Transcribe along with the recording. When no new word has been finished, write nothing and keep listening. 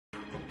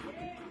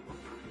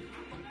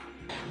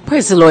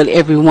Praise the Lord,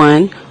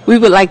 everyone. We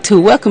would like to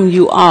welcome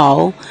you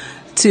all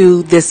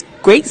to this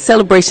great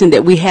celebration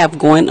that we have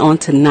going on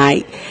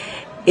tonight.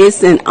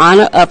 It's in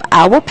honor of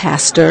our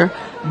pastor,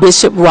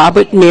 Bishop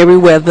Robert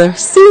Merriwether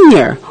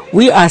Sr.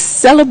 We are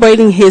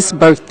celebrating his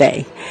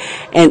birthday.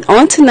 And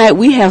on tonight,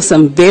 we have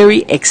some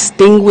very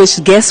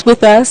distinguished guests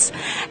with us,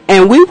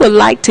 and we would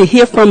like to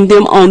hear from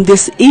them on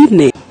this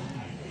evening.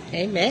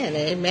 Amen,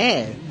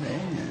 amen.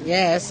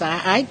 Yes,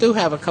 I do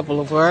have a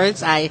couple of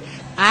words. I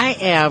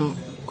am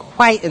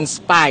quite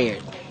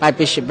inspired by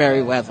Bishop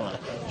Merriwether.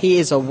 He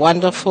is a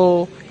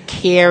wonderful,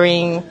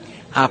 caring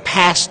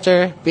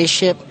pastor,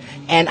 bishop,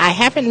 and I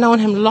haven't known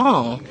him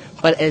long,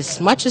 but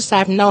as much as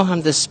I've known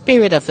him, the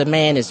spirit of the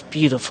man is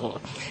beautiful.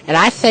 And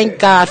I thank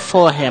God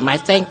for him. I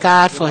thank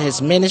God for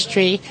his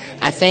ministry.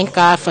 I thank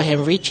God for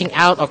him reaching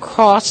out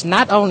across,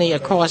 not only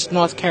across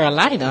North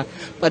Carolina,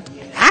 but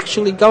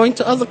actually going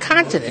to other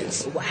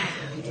continents. Wow.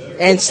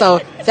 And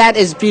so that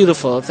is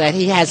beautiful, that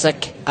he has a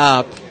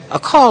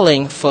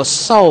calling for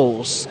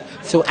souls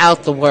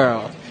throughout the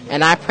world.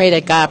 And I pray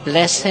that God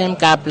bless him.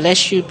 God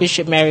bless you,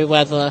 Bishop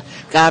Merriwether.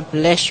 God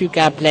bless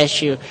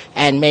you.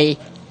 And may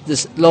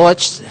the Lord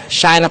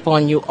shine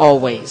upon you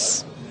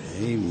always.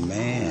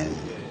 Amen.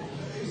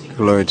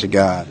 Glory to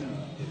God.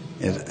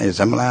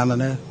 Is I'm loud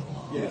enough?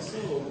 Yes.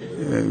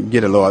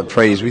 Give the Lord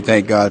praise. We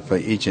thank God for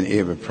each and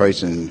every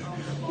person.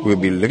 We'll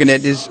be looking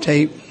at this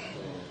tape,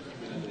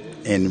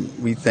 and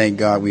we thank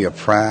God. We are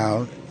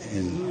proud,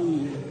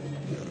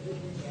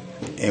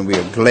 and we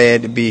are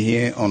glad to be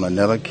here on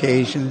another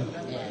occasion.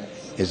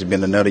 It's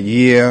been another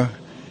year,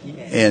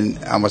 and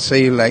I'm going to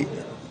say, like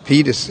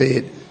Peter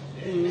said,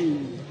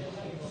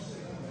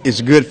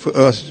 it's good for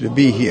us to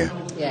be here.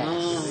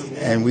 Yes.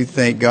 And we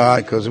thank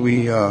God because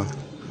we are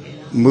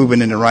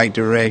moving in the right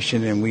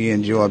direction, and we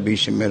enjoy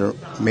Bishop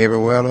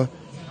Merriwether.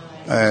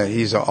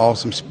 He's an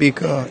awesome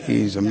speaker.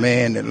 He's a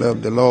man that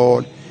loves the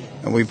Lord,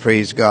 and we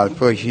praise God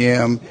for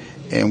him,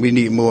 and we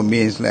need more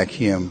men like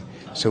him.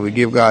 So we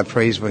give God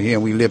praise for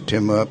him. We lift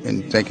him up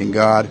and thanking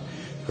God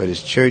for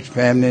his church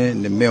family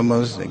and the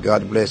members, and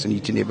God bless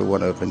each and every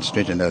one of them and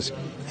strengthen us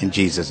in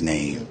Jesus'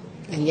 name.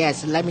 And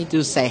yes, let me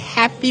say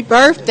happy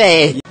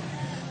birthday.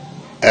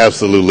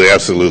 Absolutely.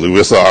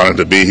 We're so honored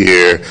to be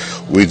here.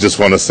 We just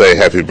want to say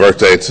happy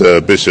birthday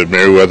to Bishop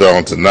Merriwether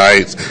on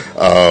tonight.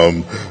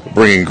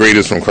 Bringing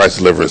greetings from Christ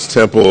Deliverance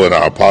Temple and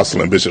our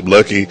apostle and Bishop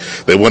Lucky.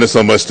 They wanted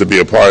so much to be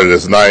a part of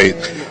this night,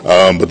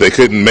 but they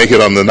couldn't make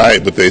it on the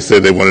night, but they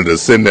said they wanted to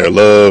send their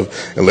love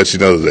and let you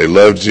know that they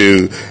loved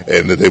you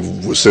and that they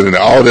were sending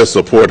all their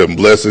support and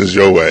blessings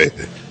your way.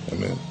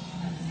 Amen.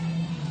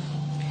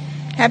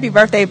 Happy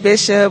birthday,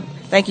 Bishop.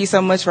 Thank you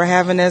so much for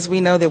having us. We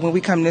know that when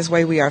we come this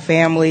way, we are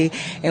family,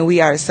 and we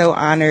are so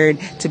honored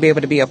to be able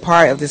to be a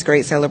part of this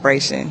great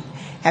celebration.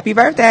 Happy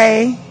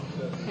birthday.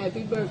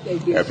 Happy birthday,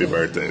 Bishop. Happy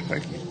birthday.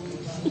 Thank you.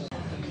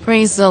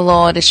 Praise the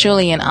Lord. It's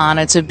surely an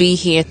honor to be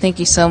here. Thank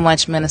you so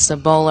much, Minister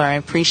Bowler. I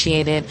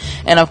appreciate it.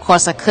 And of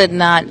course, I could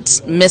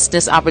not miss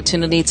this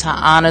opportunity to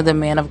honor the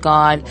man of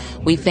God.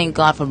 We thank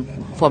God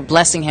for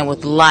blessing him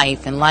with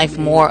life and life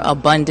more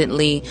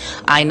abundantly.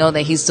 I know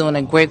that he's doing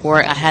a great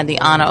work. I had the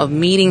honor of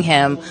meeting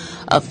him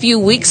a few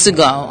weeks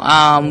ago.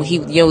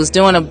 He was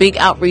doing a big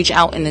outreach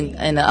out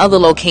in the other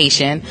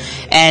location,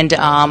 and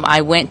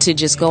I went to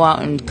just go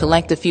out and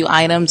collect a few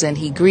items, and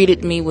he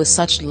greeted me with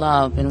such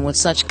love and with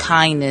such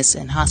kindness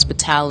and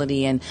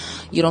hospitality, and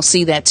you don't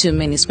see that too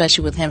many,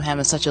 especially with him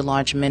having such a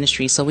large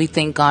ministry. So we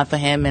thank God for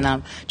him, and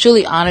I'm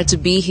truly honored to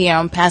be here.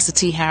 I'm Pastor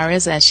T.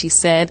 Harris, as she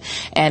said,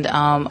 and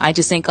I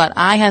just thank God.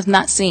 I have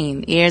not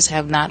seen, ears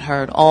have not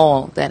heard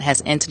all that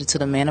has entered into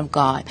the man of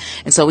God,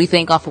 and so we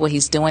thank God for what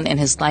he's doing in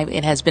his life.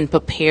 It has been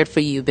prepared for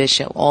you,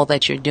 Bishop, all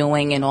that you're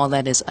doing and all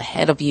that is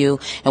ahead of you,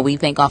 and we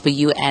thank God for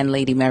you and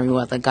Lady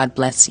Merriwether. God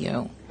bless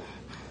you.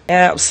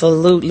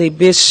 Absolutely,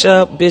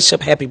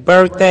 Bishop, happy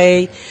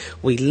birthday.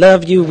 We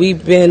love you.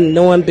 We've been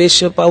knowing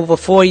Bishop over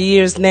 4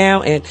 years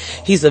now, and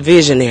he's a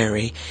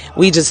visionary.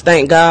 We just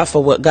thank God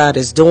for what God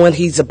is doing.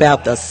 He's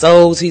about the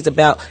souls. He's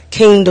about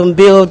kingdom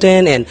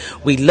building, and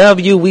we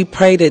love you. We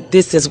pray that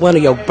this is one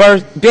of your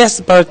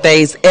best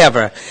birthdays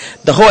ever.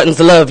 The Hortons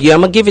love you. I'm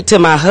going to give it to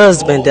my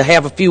husband to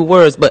have a few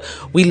words, but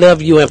we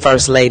love you and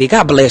First Lady.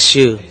 God bless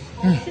you.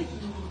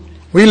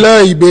 We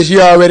love you, bitch. You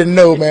already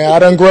know, man. I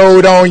done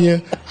growed on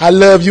you. I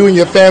love you and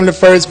your family,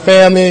 First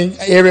Family,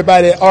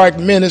 everybody at Ark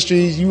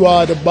Ministries. You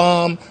are the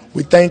bomb.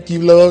 We thank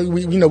you, Lord.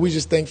 We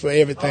just thank for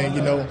everything,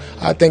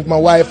 I thank my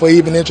wife for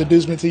even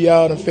introducing me to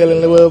y'all and fell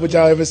in love with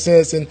y'all ever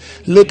since, and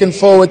looking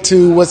forward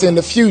to what's in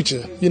the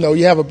future.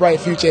 You have a bright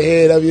future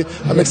ahead of you.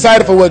 I'm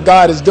excited for what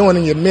God is doing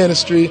in your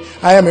ministry.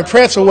 I am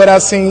impressed with what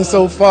I've seen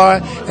so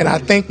far, and I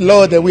thank the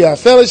Lord that we are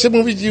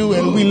fellowshipping with you,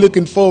 and we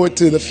looking forward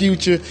to the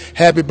future.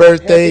 Happy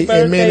birthday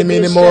and many,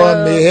 many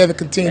more. May heaven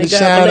continue to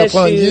shine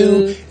upon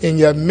you in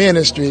your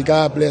ministry.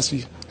 God bless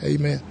you.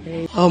 Amen.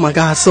 Oh my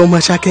God, so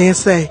much I can't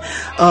say.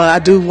 I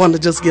do want to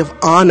just give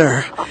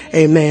honor,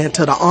 amen,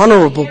 to the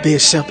Honorable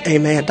Bishop,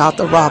 amen,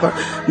 Dr. Robert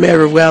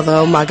Merriwether.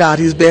 Oh my God,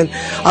 he's been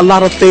a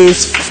lot of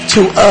things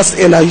to us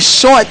in a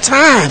short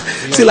time.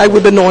 See, like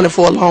we've been knowing it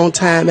for a long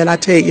time. And I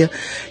tell you,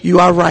 you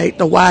are right.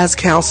 The wise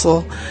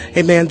counsel,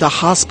 amen, the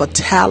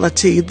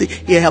hospitality,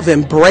 you have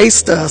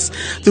embraced us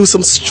through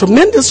some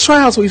tremendous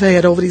trials we've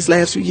had over these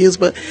last few years.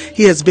 But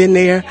he has been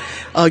there,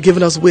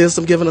 giving us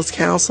wisdom, giving us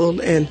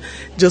counsel, and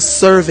just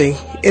serving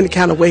any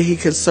kind of way he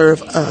can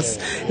serve us.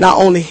 Not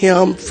only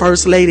him,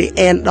 First Lady,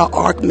 and the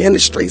ARC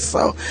ministry.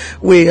 So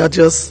we are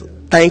just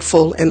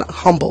thankful and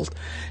humbled.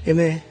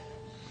 Amen.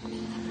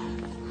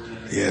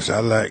 Yes, I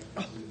like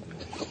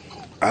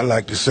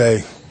to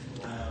say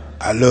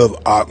I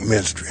love ARC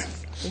ministry.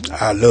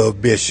 I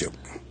love Bishop,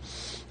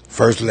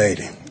 First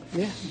Lady.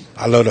 Yeah.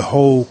 I love the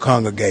whole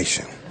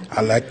congregation.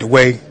 I like the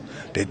way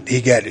that he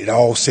got it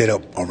all set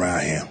up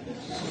around him.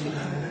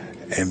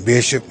 And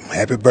Bishop,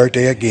 happy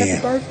birthday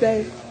again. Happy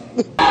birthday.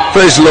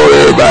 Praise the Lord,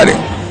 everybody.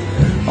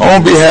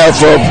 On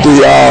behalf of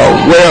the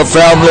Ware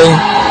family,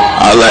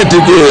 I'd like to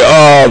give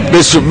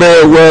Bishop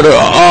Merriwether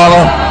an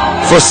honor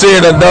for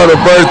seeing another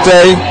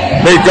birthday.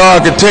 May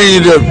God continue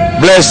to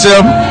bless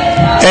him.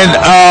 And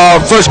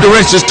 1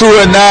 Corinthians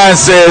 2:9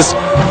 says,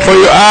 for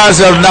your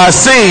eyes have not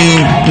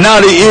seen,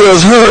 not the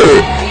ears heard,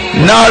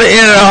 not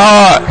in the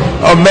heart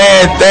of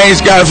man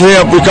things God for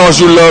him because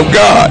you love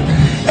God.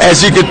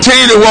 As you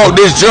continue to walk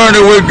this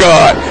journey with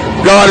God,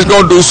 God is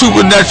going to do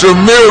supernatural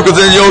miracles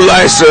in your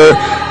life, sir.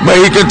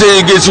 May he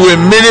continue to get you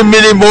in many,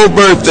 many more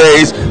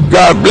birthdays.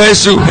 God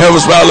bless you, have a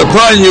smile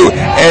upon you,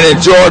 and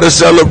enjoy the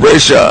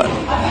celebration.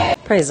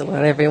 Praise the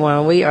Lord,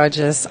 everyone. We are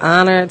just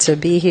honored to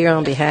be here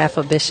on behalf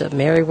of Bishop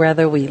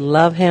Merriwether. We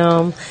love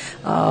him,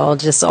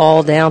 just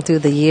all down through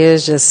the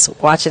years,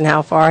 just watching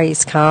how far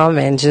he's come,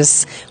 and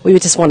we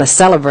just want to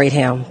celebrate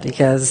him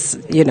because,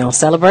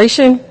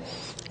 celebration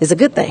is a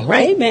good thing,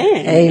 right?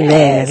 Amen. Amen.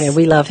 Yes. And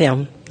we love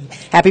him.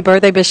 Happy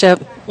birthday,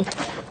 Bishop.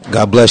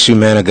 God bless you,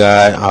 man of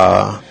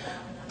God.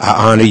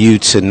 I honor you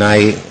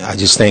tonight. I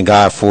just thank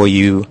God for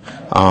you.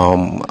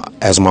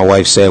 As my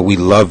wife said, we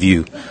love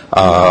you.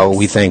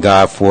 We thank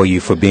God for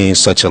you for being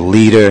such a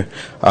leader,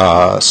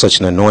 such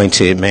an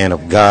anointed man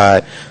of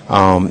God.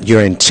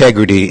 Your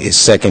integrity is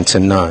second to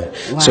none.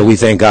 Wow. So we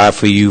thank God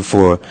for you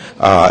for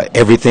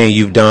everything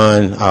you've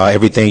done,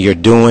 everything you're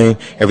doing,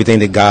 everything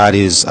that God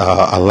has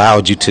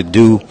allowed you to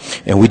do.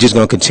 And we're just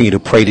going to continue to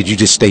pray that you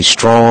just stay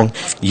strong.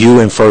 You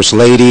and First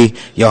Lady,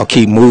 y'all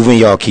keep moving,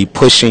 y'all keep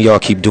pushing, y'all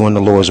keep doing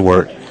the Lord's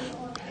work.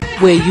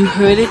 Where you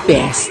heard it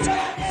best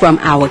from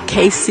our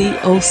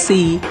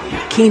KCOC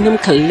Kingdom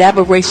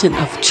Collaboration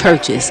of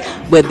Churches,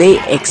 where they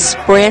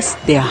express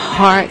their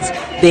hearts,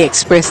 they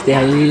express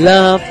their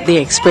love, they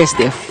express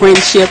their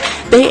friendship,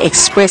 they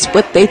express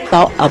what they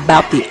thought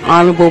about the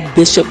Honorable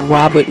Bishop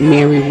Robert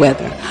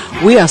Merriwether.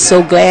 We are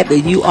so glad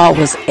that you all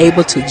was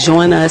able to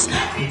join us.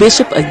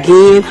 Bishop,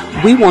 again,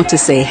 we want to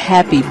say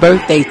happy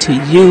birthday to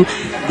you.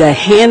 The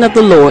hand of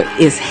the Lord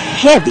is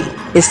heavy.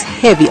 It's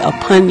heavy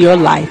upon your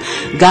life.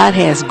 God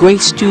has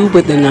graced you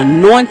with an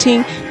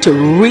anointing to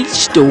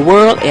reach the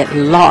world at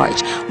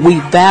large. We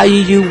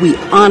value you. We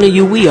honor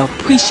you. We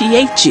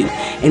appreciate you.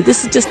 And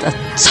this is just a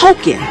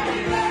token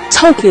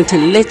to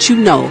let you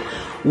know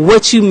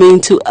what you mean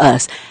to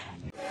us.